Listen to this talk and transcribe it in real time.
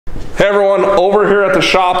Hey everyone, over here at the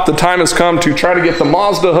shop, the time has come to try to get the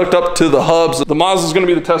Mazda hooked up to the hubs. The Mazda is going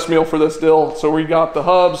to be the test meal for this deal. So we got the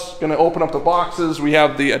hubs, going to open up the boxes. We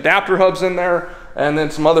have the adapter hubs in there and then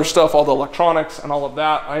some other stuff, all the electronics and all of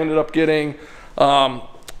that. I ended up getting a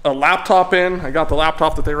laptop in. I got the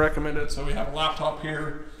laptop that they recommended. So we have a laptop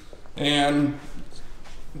here and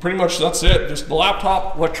pretty much that's it. Just the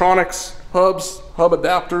laptop, electronics, hubs, hub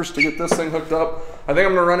adapters to get this thing hooked up. I think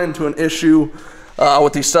I'm going to run into an issue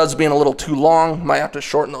with these studs being a little too long. Might have to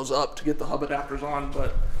shorten those up to get the hub adapters on,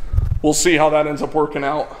 but we'll see how that ends up working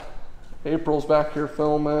out. April's back here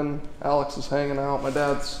filming. Alex is hanging out. My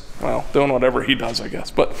dad's, well, doing whatever he does, I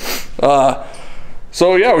guess. But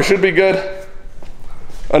so yeah, we should be good.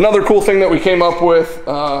 Another cool thing that we came up with,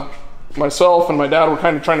 myself and my dad were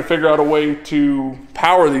kind of trying to figure out a way to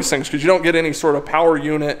power these things because you don't get any sort of power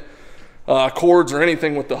unit cords or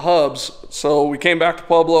anything with the hubs. So we came back to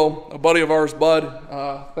Pueblo. A buddy of ours,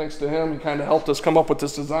 Bud, thanks to him, he kind of helped us come up with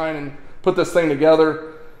this design and put this thing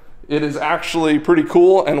together. It is actually pretty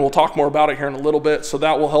cool, and we'll talk more about it here in a little bit. So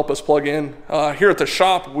that will help us plug in. Here at the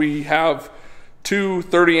shop, we have two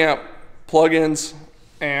 30 amp plugins,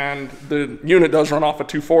 and the unit does run off a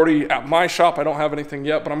 240. At my shop, I don't have anything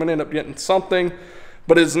yet, but I'm gonna end up getting something.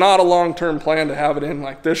 But it's not a long-term plan to have it in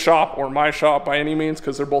like this shop or my shop by any means,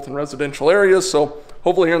 because they're both in residential areas. So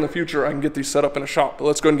hopefully here in the future I can get these set up in a shop. But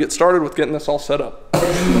let's go ahead and get started with getting this all set up.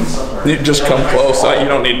 You just come close. You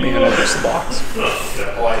don't need me in it, just the box.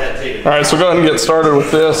 All right, so go ahead and get started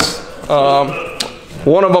with this.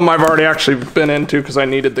 One of them I've already actually been into because I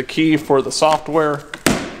needed the key for the software.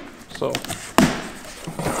 So,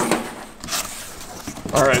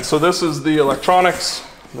 all right, so this is the electronics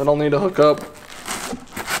that I'll need to hook up.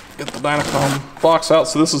 Get the Dynocom box out.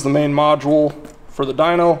 So this is the main module for the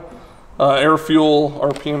dyno. Air, fuel,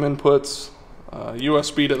 RPM inputs,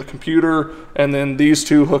 USB to the computer, and then these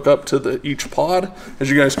two hook up to each pod.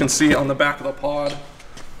 As you guys can see on the back of the pod,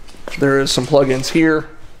 there is some plugins here.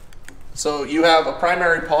 So you have a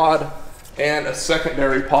primary pod and a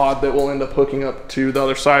secondary pod that will end up hooking up to the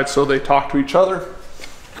other side so they talk to each other.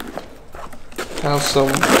 Have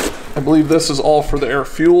some, I believe this is all for the air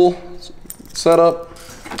fuel setup.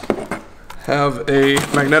 Have a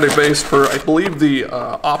magnetic base for, I believe, the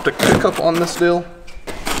optic pickup on this deal.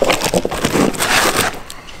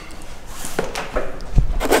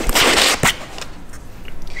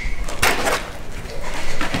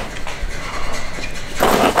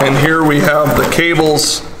 And here we have the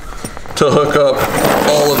cables to hook up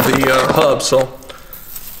all of the hubs. So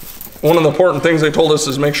one of the important things they told us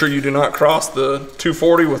is make sure you do not cross the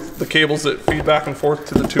 240 with the cables that feed back and forth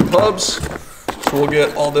to the two hubs. So we'll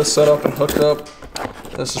get all this set up and hooked up.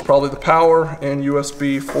 This is probably the power and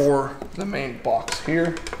USB for the main box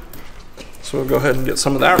here. So we'll go ahead and get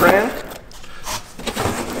some of that ran.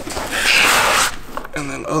 And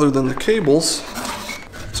then other than the cables,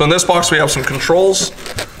 so in this box we have some controls.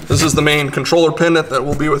 This is the main controller pin that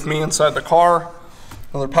will be with me inside the car.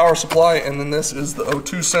 Another power supply, and then this is the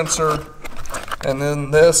O2 sensor. And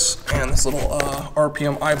then this and this little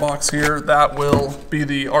RPM I box here, that will be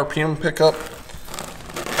the RPM pickup.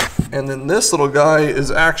 And then this little guy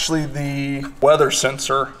is actually the weather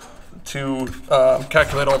sensor to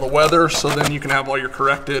calculate all the weather, so then you can have all your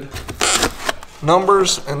corrected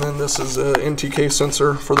numbers. And then this is an NTK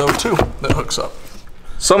sensor for the O2 that hooks up.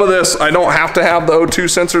 Some of this, I don't have to have the O2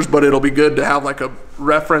 sensors, but it'll be good to have like a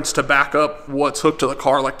reference to back up what's hooked to the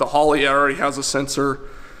car. Like the Holly already has a sensor.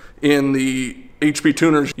 In the HP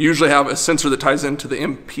tuners, you usually have a sensor that ties into the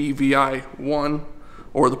MPVI-1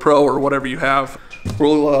 or the Pro or whatever you have.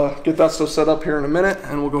 We'll get that stuff set up here in a minute,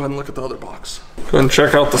 and we'll go ahead and look at the other box. Go ahead and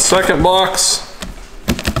check out the second box.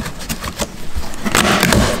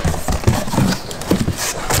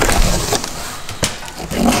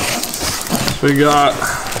 So we got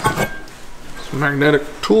some magnetic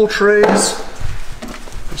tool trays,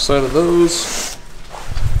 a set of those,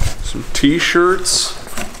 some t-shirts.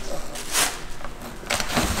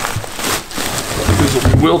 These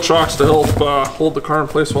will be wheel chocks to help hold the car in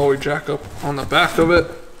place while we jack up on the back of it.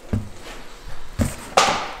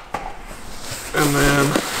 And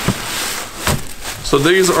then, so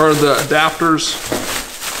these are the adapters.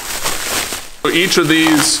 So each of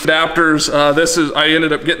these adapters, I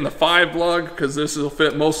ended up getting the 5 lug because this will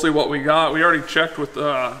fit mostly what we got. We already checked with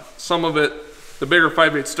some of it. The bigger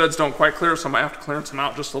 5/8 studs don't quite clear, so I might have to clearance them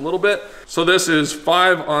out just a little bit. So this is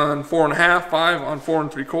 5 on 4.5, 5 on 4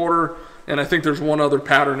 3/4. And I think there's one other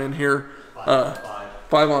pattern in here, 5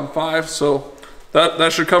 on 5. So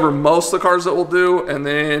that should cover most of the cars that we'll do. And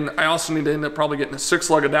then I also need to end up probably getting a 6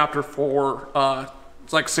 lug adapter for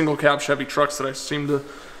it's like single cab Chevy trucks that I seem to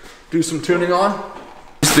do some tuning on.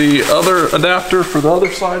 here's the other adapter for the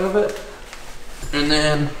other side of it. And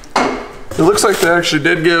then it looks like they actually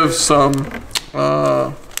did give some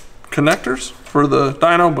connectors for the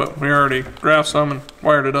dyno, but we already grabbed some and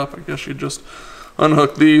wired it up. I guess you just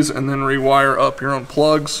unhook these and then rewire up your own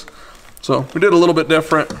plugs. So we did a little bit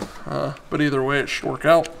different, but either way it should work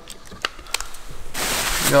out.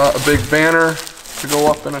 Got a big banner to go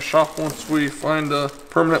up in a shop once we find a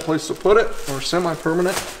permanent place to put it, or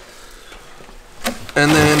semi-permanent.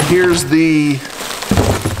 And then here's the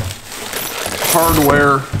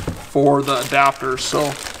hardware for the adapters.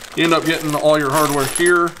 So you end up getting all your hardware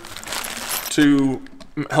here to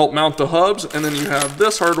help mount the hubs, and then you have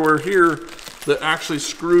this hardware here that actually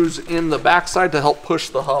screws in the backside to help push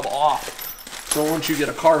the hub off. So once you get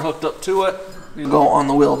a car hooked up to it, you go on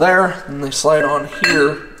the wheel there, and they slide on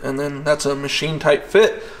here, and then that's a machine type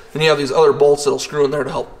fit. Then you have these other bolts that'll screw in there to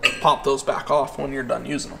help pop those back off when you're done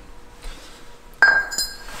using them.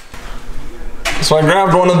 So I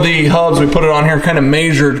grabbed one of the hubs, we put it on here, kind of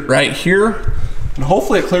measured right here, and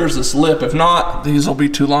hopefully it clears this lip. If not, these will be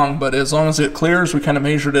too long, but as long as it clears, we kind of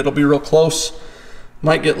measured it, it'll be real close.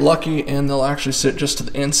 Might get lucky and they'll actually sit just to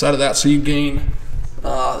the inside of that, so you gain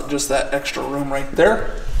just that extra room right there.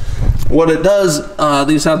 What it does,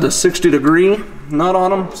 these have the 60-degree nut on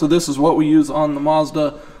them, so this is what we use on the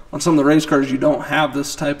Mazda. On some of the race cars, you don't have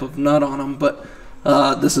this type of nut on them, but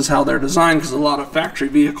this is how they're designed, because a lot of factory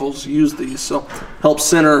vehicles use these. So help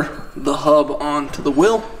center the hub onto the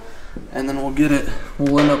wheel, and then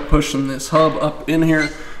we'll end up pushing this hub up in here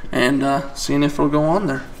and seeing if it'll go on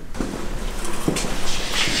there.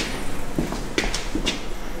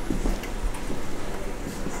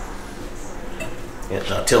 Yeah,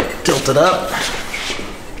 now tilt it up.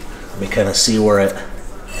 Let me kind of see where it.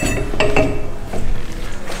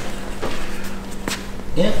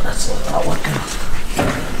 Yeah, that's not looking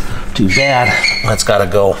too bad. That's got to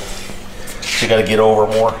go. You got to get over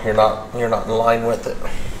more. You're not in line with it.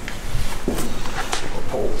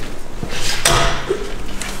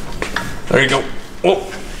 There you go. Whoa.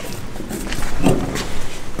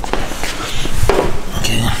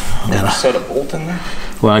 Okay, gotta set a bolt in there.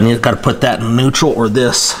 Well, I got to put that in neutral or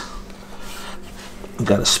this. You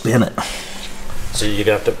got to spin it. So you're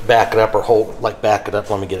gonna have to back it up or hold, like back it up.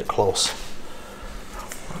 Let me get it close.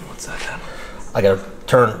 What's that then? I gotta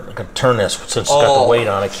turn this since it's got the weight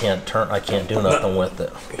on. I can't do nothing with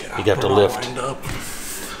it. Yeah, you got to lift.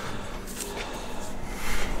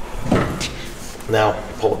 Now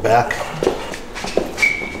pull it back.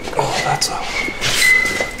 Oh, that's up.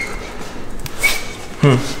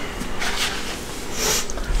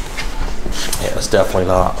 Yeah, it's definitely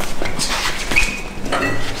not.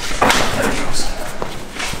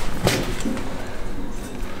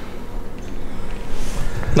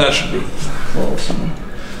 That should be close.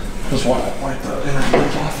 Just want to wipe the inner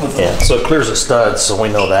lip off of it. Yeah, so it clears the studs, so we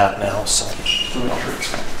know that now. So.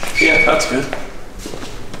 Yeah, that's good.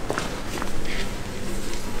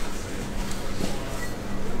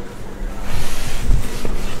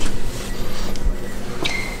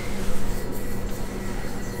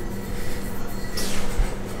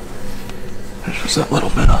 There's just that little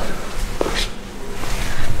bit of.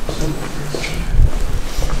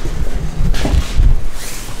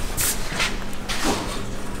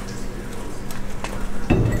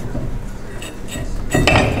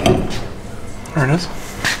 There it is.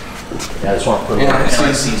 Yeah, I just want to put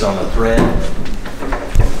NICs on the thread.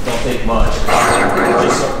 Don't take much.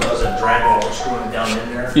 Just something doesn't drag while we're screwing it down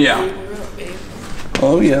in there. Yeah.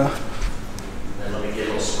 Oh yeah. And let me get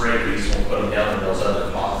a little spray grease and we'll put them down in those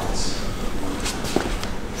other pockets.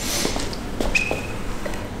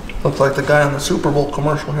 Looks like the guy on the Super Bowl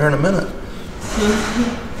commercial here in a minute.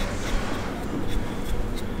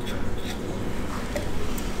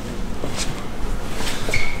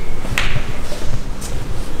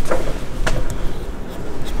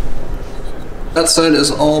 That side is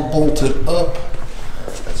all bolted up.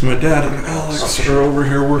 So my dad and Alex are over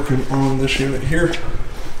here working on this unit here,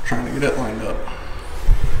 trying to get it lined up.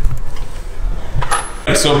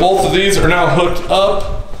 Okay, so both of these are now hooked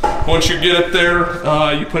up. Once you get it there,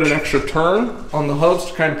 you put an extra turn on the hubs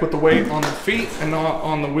to kind of put the weight on the feet and not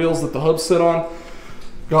on the wheels that the hubs sit on.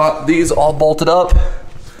 Got these all bolted up.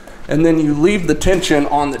 And then you leave the tension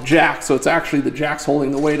on the jack, so it's actually the jack's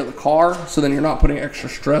holding the weight of the car, so then you're not putting extra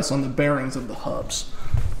stress on the bearings of the hubs.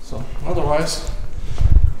 So otherwise,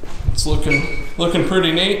 it's looking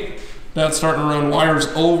pretty neat. Dad's starting to run wires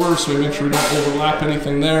over, so we make sure we don't overlap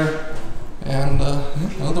anything there. And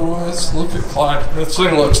otherwise, look at Clyde. This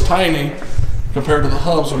thing looks tiny compared to the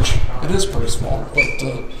hubs, which it is pretty small, but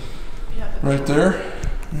right there,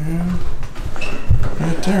 and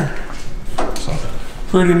right there. So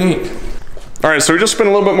Pretty neat. All right, so we just spent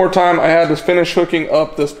a little bit more time. I had to finish hooking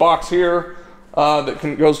up this box here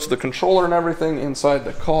that goes to the controller and everything inside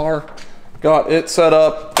the car. Got it set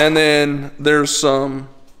up, and then there's some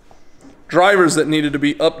drivers that needed to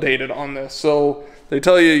be updated on this. So they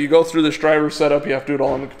tell you go through this driver setup, you have to do it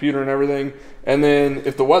all on the computer and everything. And then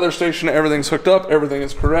if the weather station, everything's hooked up, everything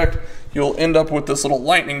is correct, you'll end up with this little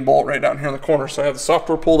lightning bolt right down here in the corner. So I have the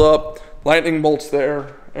software pulled up, lightning bolts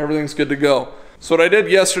there, everything's good to go. So what I did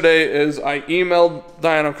yesterday is I emailed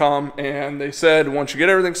Dynocom, and they said once you get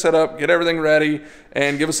everything set up, get everything ready,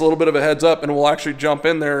 and give us a little bit of a heads up, and we'll actually jump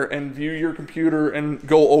in there and view your computer and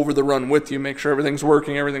go over the run with you, make sure everything's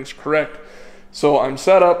working, everything's correct. So I'm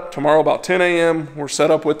set up tomorrow about 10 a.m. We're set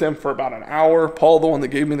up with them for about an hour. Paul, the one that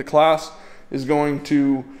gave me the class, is going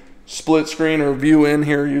to split screen or view in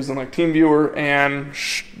here using like TeamViewer and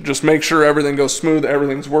just make sure everything goes smooth,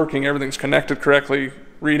 everything's working, everything's connected correctly,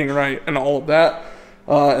 reading right, and all of that.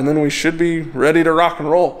 And then we should be ready to rock and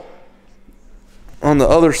roll. On the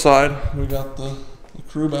other side, we got the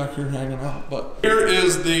crew back here hanging out. But here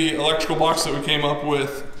is the electrical box that we came up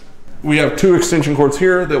with. We have 2 extension cords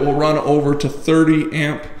here that will run over to 30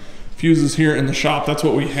 amp fuses here in the shop. That's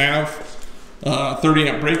what we have, 30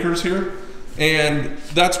 amp breakers here. And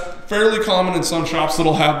that's fairly common in some shops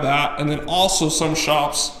that'll have that. And then also some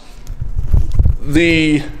shops,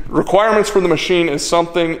 the requirements for the machine is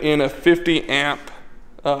something in a 50 amp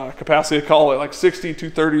capacity. They call it like 60,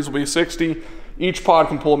 230s will be 60. Each pod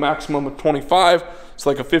can pull a maximum of 25. So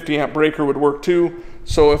like a 50 amp breaker would work too.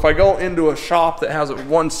 So if I go into a shop that has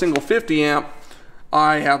one single 50 amp,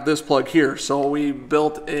 I have this plug here. So we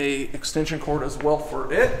built a extension cord as well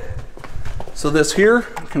for it. So this here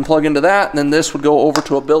can plug into that, and then this would go over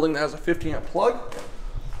to a building that has a 50 amp plug,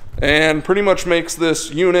 and pretty much makes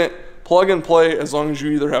this unit plug and play as long as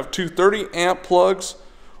you either have 2 30 amp plugs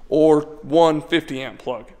or one 50 amp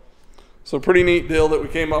plug. So pretty neat deal that we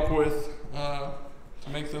came up with to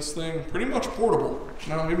make this thing pretty much portable.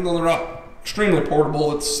 Now, even though they're not extremely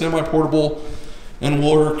portable, it's semi-portable and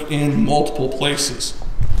will work in multiple places.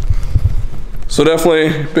 So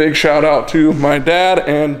definitely big shout out to my dad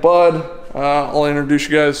and Bud. I'll introduce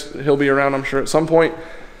you guys. He'll be around, I'm sure, at some point,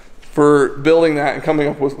 for building that and coming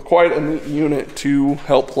up with quite a neat unit to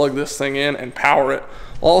help plug this thing in and power it.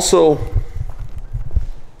 Also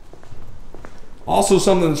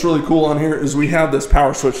something that's really cool on here is we have this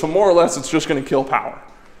power switch. So more or less, it's just going to kill power.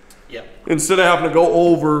 Yep. Instead of having to go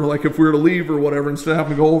over, like if we were to leave or whatever, instead of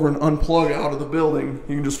having to go over and unplug out of the building,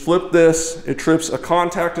 you can just flip this. It trips a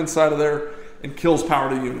contact inside of there and kills power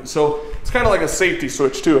to the unit. So it's kind of like a safety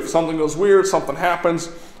switch too. If something goes weird, something happens,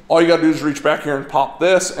 all you gotta do is reach back here and pop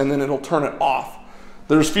this, and then it'll turn it off.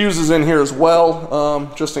 There's fuses in here as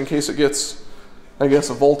well, just in case it gets, I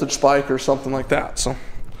guess, a voltage spike or something like that. So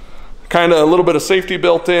kind of a little bit of safety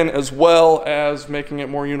built in, as well as making it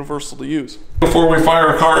more universal to use. Before we fire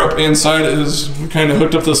our car up, inside is we kind of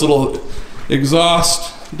hooked up this little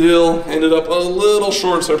exhaust deal. Ended up a little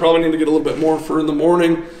short, so I probably need to get a little bit more for in the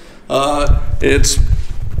morning. It's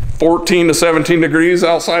 14 to 17 degrees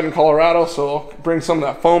outside in Colorado, so I'll bring some of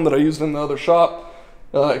that foam that I used in the other shop,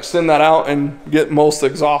 extend that out and get most of the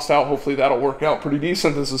exhaust out. Hopefully that'll work out pretty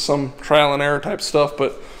decent. This is some trial and error type stuff,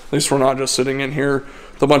 but at least we're not just sitting in here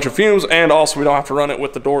with a bunch of fumes, and also we don't have to run it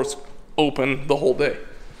with the doors open the whole day.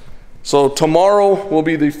 So tomorrow will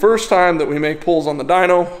be the first time that we make pulls on the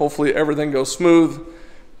dyno. Hopefully everything goes smooth,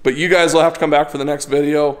 but you guys will have to come back for the next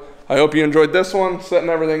video. I hope you enjoyed this one, setting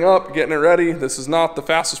everything up, getting it ready. This is not the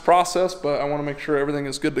fastest process, but I want to make sure everything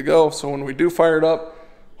is good to go. So when we do fire it up,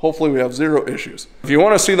 hopefully we have 0 issues. If you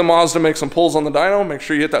want to see the Mazda make some pulls on the dyno, make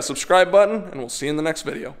sure you hit that subscribe button, and we'll see you in the next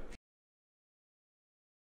video.